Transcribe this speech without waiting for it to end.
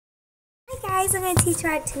guys, I'm going to teach you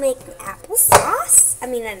how to make an applesauce. I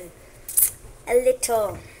mean, a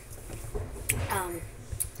little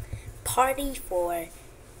party for,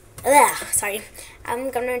 sorry.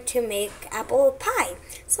 I'm going to make apple pie.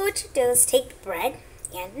 So what you do is take bread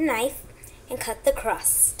and a knife and cut the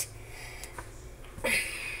crust.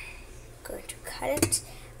 Going to cut it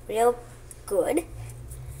real good.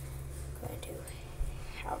 Going to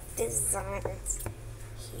have designs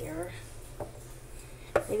here.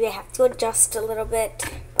 Maybe I have to adjust a little bit,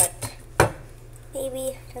 but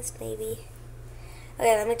maybe, just maybe.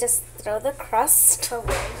 Okay, let me just throw the crust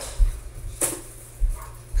away.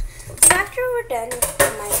 So after we're done with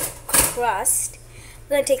my crust,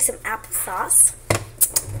 we're going to take some applesauce.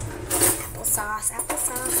 Applesauce,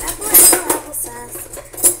 applesauce, applesauce.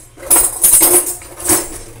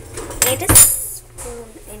 I need a spoon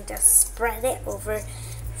and just spread it over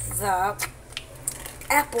the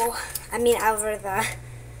apple. Over the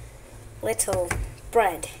little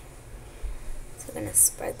bread. So we're going to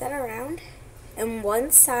spread that around on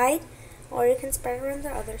one side, or you can spread it around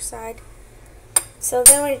the other side. So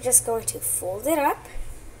then we're just going to fold it up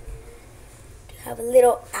to have a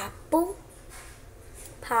little apple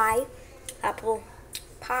pie,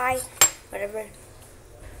 whatever,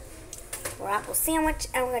 or apple sandwich,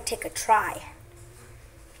 and we're going to take a try.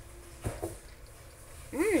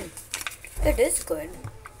 It is good.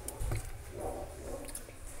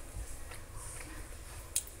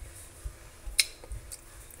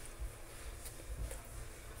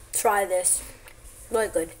 Try this. Really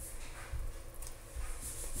good.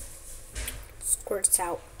 Squirts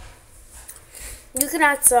out. You can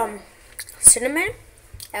add some cinnamon.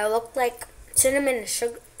 It'll look like cinnamon,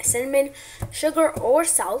 sugar, or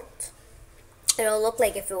salt. It'll look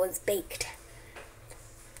like if it was baked.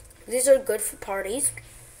 These are good for parties.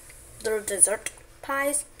 They're dessert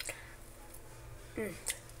pies.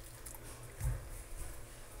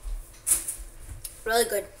 Really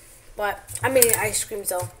good. But I'm eating ice cream,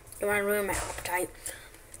 so you want to ruin my appetite.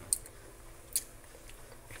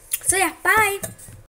 So yeah, bye.